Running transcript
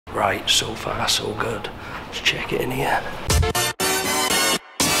Right, so far so good. Let's check it in here.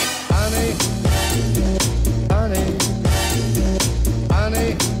 Honey, honey,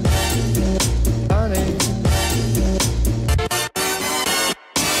 honey, honey.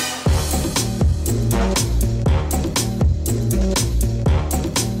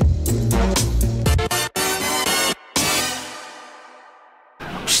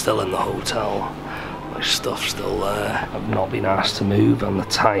 I'm still in the hotel. My stuff's still there. I've not been asked to move and the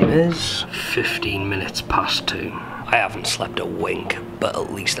time is 15 minutes past 2. I haven't slept a wink, but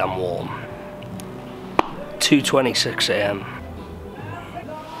at least I'm warm. 2:26 AM.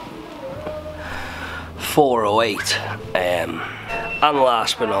 4:08 AM. And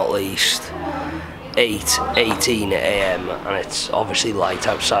last but not least, 8:18 AM, and it's obviously light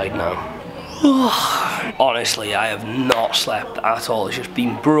outside now. Honestly, I have not slept at all. It's just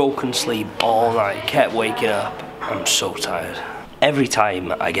been broken sleep all night. Kept waking up. I'm so tired. Every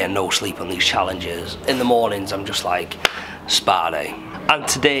time I get no sleep on these challenges, in the mornings I'm just like, spa day. And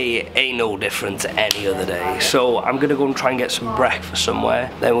today ain't no different to any other day. So I'm gonna go and try and get some breakfast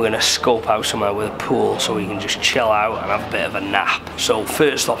somewhere. Then we're gonna scope out somewhere with a pool so we can just chill out and have a bit of a nap. So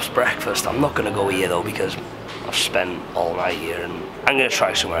first stop's breakfast. I'm not gonna go here though because I've spent all night here and I'm gonna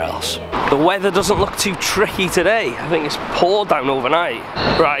try somewhere else. The weather doesn't look too tricky today. I think it's poured down overnight.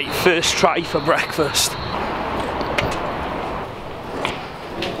 Right, first try for breakfast.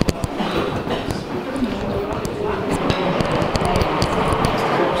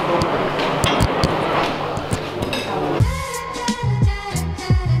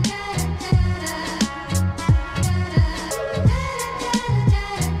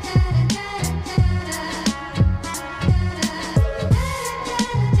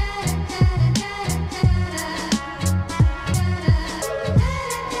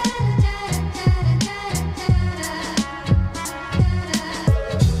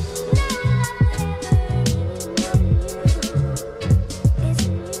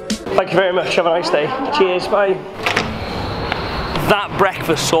 Thank you very much, have a nice day. Cheers, bye. That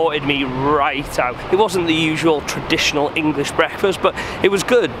breakfast sorted me right out. It wasn't the usual traditional English breakfast, but it was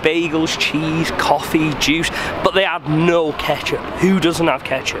good. Bagels, cheese, coffee, juice, but they had no ketchup. Who doesn't have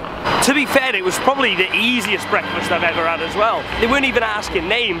ketchup? To be fair, it was probably the easiest breakfast I've ever had as well. They weren't even asking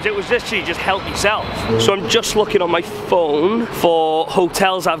names, it was literally just help yourself. So I'm just looking on my phone for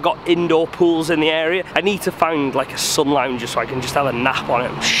hotels that have got indoor pools in the area. I need to find like a sun lounger so I can just have a nap on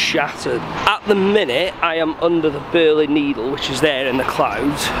it. I'm shattered. At the minute, I am under the Berlin Needle, which is there in the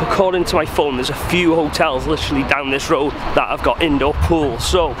clouds. According to my phone, there's a few hotels literally down this road that have got indoor pools.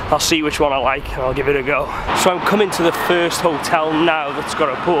 So I'll see which one I like and I'll give it a go. So I'm coming to the first hotel now that's got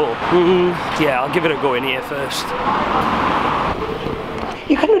a pool. Yeah, I'll give it a go in here first.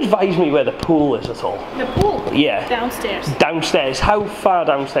 You can advise me where the pool is at all? The pool? Yeah. Downstairs. Downstairs? How far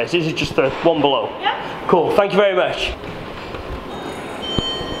downstairs? Is it just the one below? Yeah. Cool, thank you very much.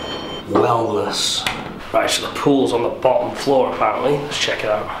 Wellness. Right, so the pool's on the bottom floor apparently. Let's check it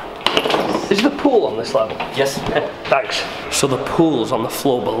out. Is the pool on this level? Yes. Thanks. So the pool's on the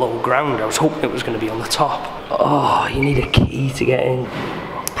floor below ground. I was hoping it was going to be on the top. Oh, you need a key to get in.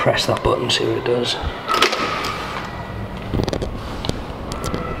 Press that button, see what it does.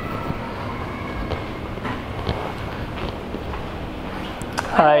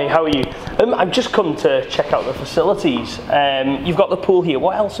 Hi, how are you? I've just come to check out the facilities. You've got the pool here.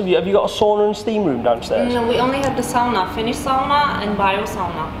 What else have you? Have you got a sauna and steam room downstairs? No, we only have the sauna, Finnish sauna and bio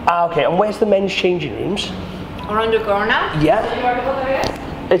sauna. Ah, okay. And where's the men's changing rooms? Around the corner? Yeah. So you are over there?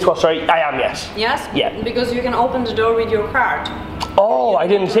 It's what, sorry? I am, yes. Yes? Yeah. Because you can open the door with your card. Oh, I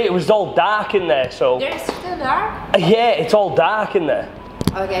didn't see it. It was all dark in there, so... There's still dark? Yeah, it's all dark in there.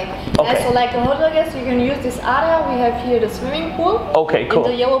 Okay. Okay. So like the hotel guests, you can use this area. We have here the swimming pool. Okay, cool.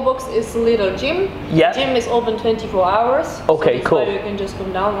 In the yellow box is a little gym. Yeah. The gym is open 24 hours. Okay, so cool. You can just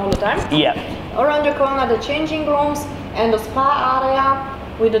come down all the time. Yeah. Around the corner, the changing rooms and the spa area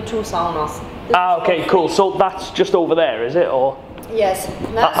with the 2 saunas. Ah, okay, cool. So that's just over there, is it? Or Yes.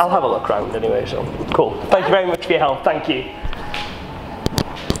 I'll have a look around anyway, so cool. Thank you very much for your help. Thank you.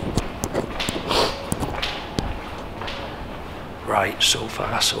 Right, so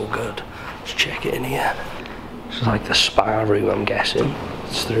far so good. Let's check it in here. It's like the spa room, I'm guessing.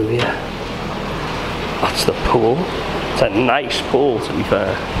 It's through here. That's the pool. It's a nice pool, to be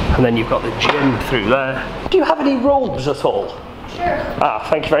fair. And then you've got the gym through there. Do you have any robes at all? Sure. Ah,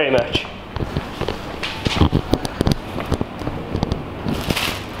 thank you very much.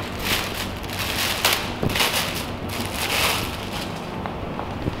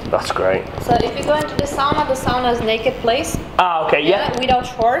 That's great. So if you go into the sauna is naked place. Ah, okay, yeah. Without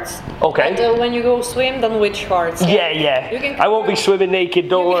shorts. Okay. And when you go swim, then with shorts. Yeah. You can I won't be swimming naked,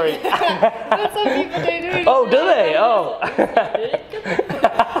 don't worry. That's some people they do it. Oh, do they? Oh.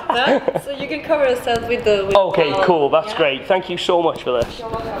 No? So you can cover yourself with the... Okay, cool. That's great. Thank you so much for this.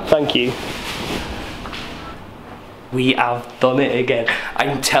 Thank you. We have done it again.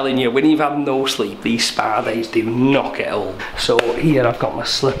 I'm telling you, when you've had no sleep, these spa days do not get old. So here I've got my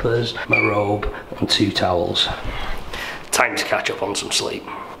slippers, my robe, and 2 towels. Time to catch up on some sleep.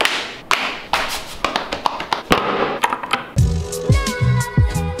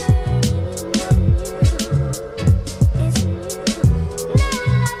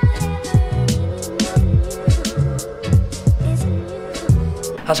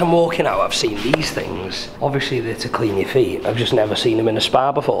 As I'm walking out, I've seen these things. Obviously they're to clean your feet. I've just never seen them in a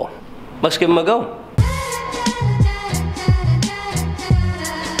spa before. Let's give them a go.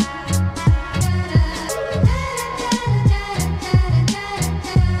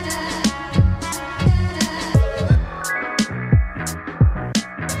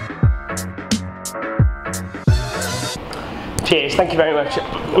 Cheers, thank you very much.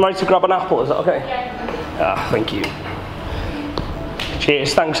 Am I to grab an apple, is that okay? Yeah. Ah, thank you.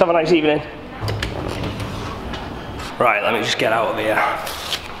 Cheers, thanks, have a nice evening. Right, let me just get out of here.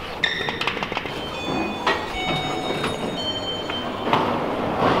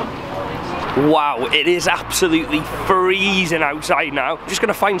 Wow, it is absolutely freezing outside now. I'm just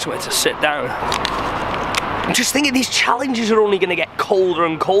gonna find somewhere to sit down. I'm just thinking these challenges are only going to get colder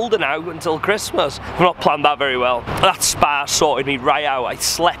and colder now until Christmas. I've not planned that very well. That spa sorted me right out. I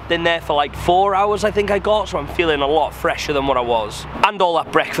slept in there for like 4 hours I think I got, so I'm feeling a lot fresher than what I was. And all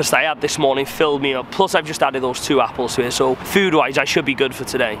that breakfast I had this morning filled me up. Plus I've just added those 2 apples to it, so food-wise I should be good for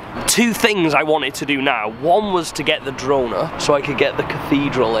today. 2 things I wanted to do now. One was to get the drona, so I could get the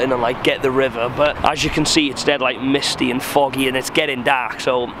cathedral in and like get the river, but as you can see it's dead like misty and foggy and it's getting dark,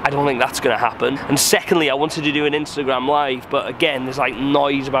 so I don't think that's going to happen. And secondly, I wanted to do an Instagram live, but again there's like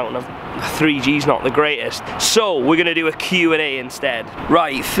noise about and 3G's not the greatest, so we're gonna do a Q&A instead.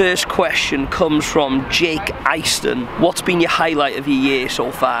 Right, first question comes from Jake Eyston. What's been your highlight of your year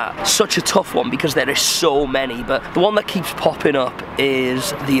so far? Such a tough one because there is so many, but the one that keeps popping up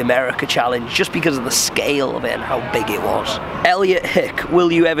is the America challenge, just because of the scale of it and how big it was. Elliot Hick,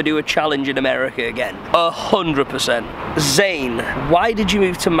 will you ever do a challenge in America again? 100%. Zane, why did you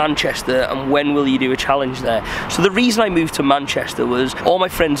move to Manchester and when will you do a challenge there? So the reason I moved to Manchester was all my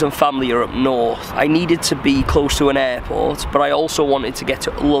friends and family are up north. I needed to be close to an airport, but I also wanted to get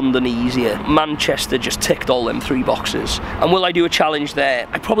to London easier. Manchester just ticked all them 3 boxes. And will I do a challenge there?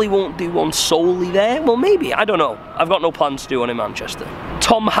 I probably won't do one solely there. Well, maybe, I don't know. I've got no plans to do one in Manchester.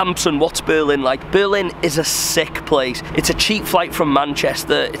 Tom Hampson, what's Berlin like? Berlin is a sick place. It's a cheap flight from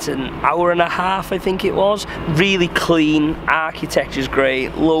Manchester. It's an hour and a half, I think it was. Really clean, architecture's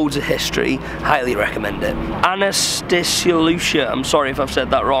great, loads of history. Highly recommend it. Anastasia Lucia, I'm sorry if I've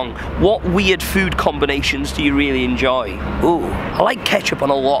said that wrong. What weird food combinations do you really enjoy? Ooh, I like ketchup on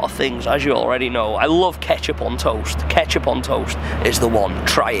a lot of things, as you already know. I love ketchup on toast. Ketchup on toast is the one.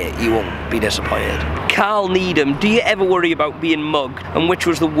 Try it, you won't be disappointed. Carl Needham, do you ever worry about being mugged? And which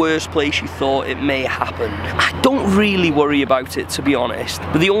was the worst place you thought it may happen? I don't really worry about it, to be honest.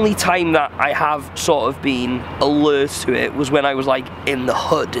 But the only time that I have sort of been alert to it was when I was like in the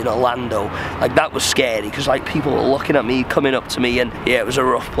hood in Orlando. Like that was scary because like people were looking at me, coming up to me, and yeah, it was a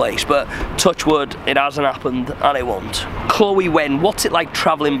rough place. But touch wood, it hasn't happened and it won't. Chloe Wen, what's it like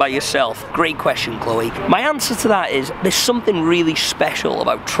traveling by yourself? Great question, Chloe. My answer to that is there's something really special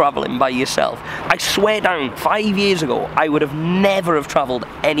about traveling by yourself. I swear down, 5 years ago, I would have never have traveled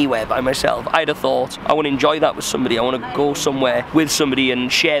anywhere by myself. I'd have thought, I want to enjoy that with somebody, I want to go somewhere with somebody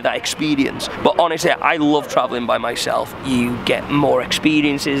and share that experience. But honestly, I love traveling by myself. You get more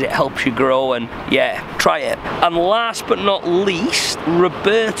experiences, it helps you grow, and yeah, try it. And last but not least,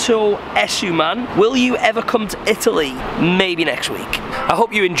 Roberto Esuman, will you ever come to Italy? Maybe next week. I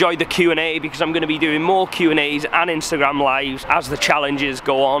hope you enjoyed the Q&A because I'm going to be doing more Q&As and Instagram lives as the challenges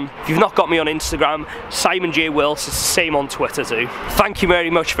go on. If you've not got me on Instagram, Simon J. Wills, it's the same on Twitter too. Thank you very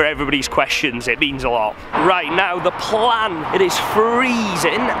much for everybody's questions, it means a lot. Right, now the plan, it is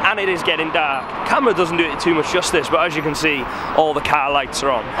freezing and it is getting dark. Camera doesn't do it too much justice, but as you can see, all the car lights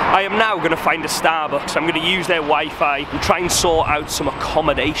are on. I am now going to find a Starbucks. I'm going to use their Wi-Fi and try and sort out some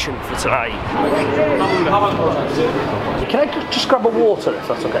accommodation for tonight. Can I just grab a water if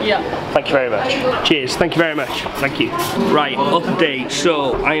that's okay? Yeah. Thank you very much. Cheers, thank you very much. Thank you. Right, update.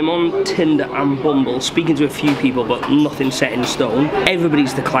 So I am on Tinder and Bumble, speaking to a few people, but nothing set in stone.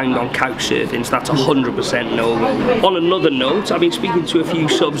 Everybody's declined on couch surfing, so that's 100% no-go. On another note, I've been speaking to a few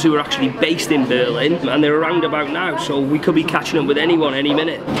subs who are actually based in Berlin, and they're around about now, so we could be catching up with anyone any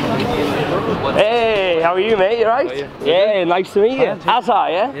minute. Hey, how are you, mate? You right? How are you? Yeah, nice to meet you. Azar,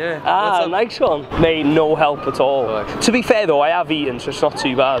 yeah? Yeah. Ah, nice one. Mate, no help at all. Right. To be fair though, I have eaten, so it's not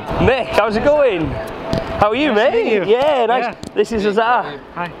too bad. Mick, how's it going? How are you, mate? Yeah, nice. Yeah. This is Azar.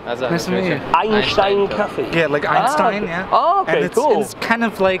 Hi. Azar. Nice to meet you. Einstein Cafe. Yeah, like Einstein, yeah. Oh, okay, and cool. It's kind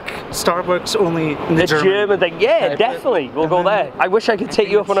of like Starbucks, only in the German thing. Yeah, definitely. We'll go there. I wish I could take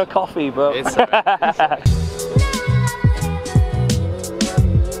you up on a coffee, but... It's alright.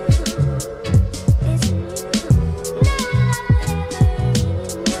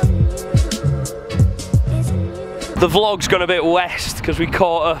 The vlog's gone a bit west because we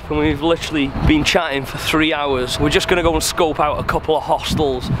caught up and we've literally been chatting for 3 hours. We're just going to go and scope out a couple of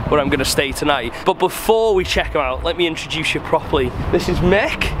hostels where I'm going to stay tonight. But before we check them out, let me introduce you properly. This is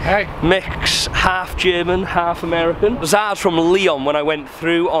Mick. Hey. Mick's half German, half American. Zara's from Lyon when I went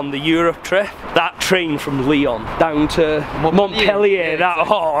through on the Europe trip. That train from Lyon down to Montpellier. Yeah,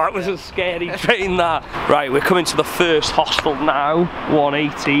 that was a scary train, that. Right, we're coming to the first hostel now,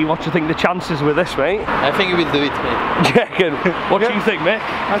 180. What do you think the chances with this, mate? I think we will do it, mate. What do you think, Mick?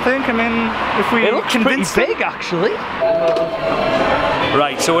 I think, if we it looks pretty big, actually.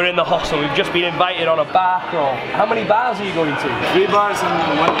 Right, so we're in the hostel. We've just been invited on a bar crawl. How many bars are you going to? 3 bars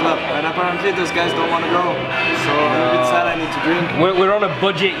and 1 club, and apparently those guys don't want to go. So I'm a bit sad I need to drink. We're on a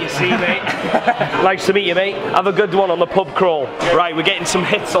budget, you see, mate. Nice to meet you, mate. Have a good one on the pub crawl. Right, we're getting some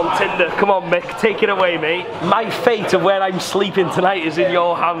hits on Tinder. Come on, Mick, take it away, mate. My fate of where I'm sleeping tonight is in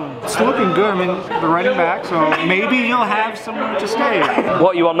your hands. It's looking good. I mean, they're writing back, so maybe you'll have somewhere to stay.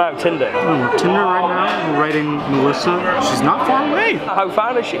 What are you on now, Tinder? Tinder right now, we're writing Melissa. She's not far away. How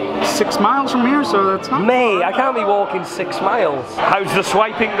far is she? 6 miles from here, so that's not... Mate, I can't be walking 6 miles. How's the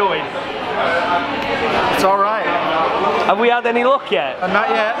swiping going? It's alright. Have we had any luck yet? Not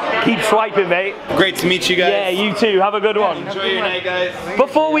yet. Keep swiping, mate. Great to meet you guys. Yeah, you too. Have a good one. Enjoy your night, guys.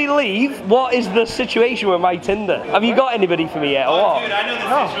 Before we leave, what is the situation with my Tinder? Have you got anybody for me yet, or what? Dude, I know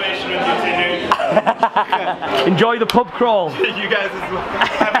the situation with you, Tinder. Enjoy the pub crawl. You guys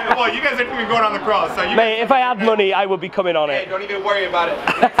well, you guys aren't even going on the crawl, so you Mate, if I had money, I would be coming on it. Hey, don't even worry about it.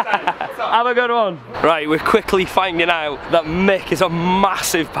 Next time. What's up? Have a good one. Right, we're quickly finding out that Mick is a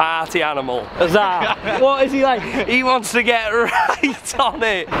massive party animal. Azar, what is he like? He wants to get right on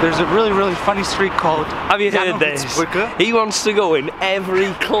it. There's a really, really funny street called... Have you heard this? He wants to go in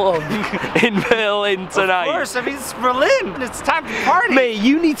every club in Berlin tonight. Of course, I mean, it's Berlin. It's time to party. Mate,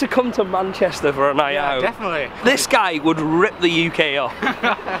 you need to come to Manchester for a night out. Definitely. This guy would rip the UK off.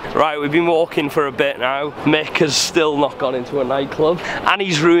 Right, we've been walking for a bit now. Mick has still not gone into a nightclub, and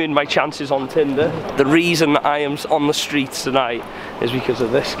he's ruined my chances on Tinder. The reason I am on the streets tonight is because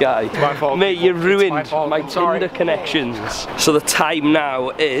of this guy. It's my fault. Mate, you ruined my Tinder connections. So the time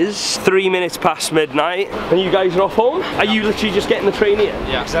now is 3 minutes past midnight, and you guys are off home? Are you literally just getting the train here?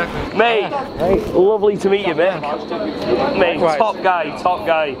 Yeah, exactly. Mate, lovely to meet you, Mick. Mate, top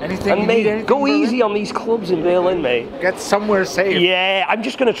guy. Anything and you mate, need, go anything, easy on these clubs in Berlin, mate. Get somewhere safe. Yeah, I'm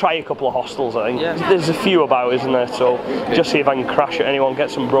just going to try a couple of hostels, I think. Yeah. There's a few about, isn't there? So just see if I can crash at anyone,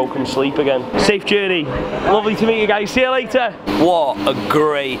 get some broken sleep again. Safe journey. Lovely to meet you guys. See you later. What a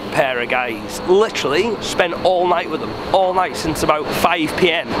great pair of guys. Literally spent all night with them. All night since about 5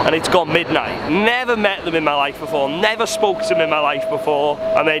 PM, and it's gone midnight. Never met them in my life before. Never spoke to them in my life before.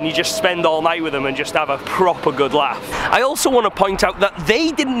 And then you just spend all night with them and just have a proper good laugh. I also want to point out that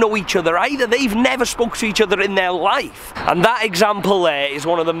they didn't know each other either. They've never spoke to each other in their life. And that example there is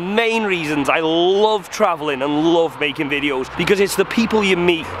one of the main reasons I love traveling and love making videos, because it's the people you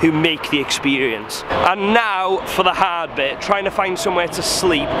meet who make the experience. And now for the hard bit, trying to find somewhere to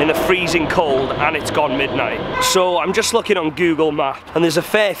sleep in the freezing cold, and it's gone midnight. So I'm just looking on Google Maps, and there's a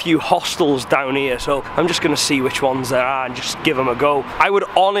fair few hostels down here, so I'm just going to see which ones there are and just give them a go. I would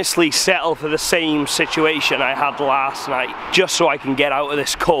honestly settle for the same situation I had last night, just so I can get out of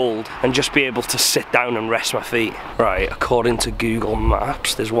this cold and just be able to sit down and rest my feet. Right, according to Google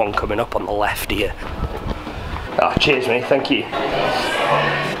Maps, there's one coming up on the left here. Ah, cheers mate, thank you.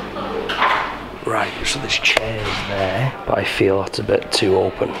 Right, so there's chairs there, but I feel that's a bit too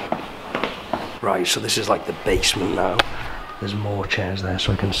open. Right, so this is like the basement now. There's more chairs there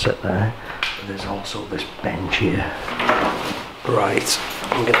so I can sit there. But there's also this bench here. Right,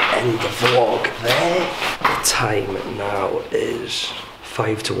 I'm gonna end the vlog there. The time now is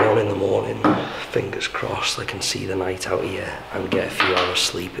 5 to 1 in the morning. Fingers crossed I can see the night out here and get a few hours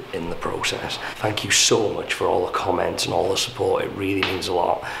sleep in the process. Thank you so much for all the comments and all the support. It really means a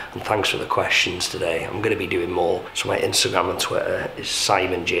lot. And thanks for the questions today. I'm going to be doing more. So my Instagram and Twitter is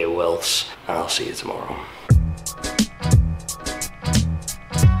Simon J. Wills, and I'll see you tomorrow.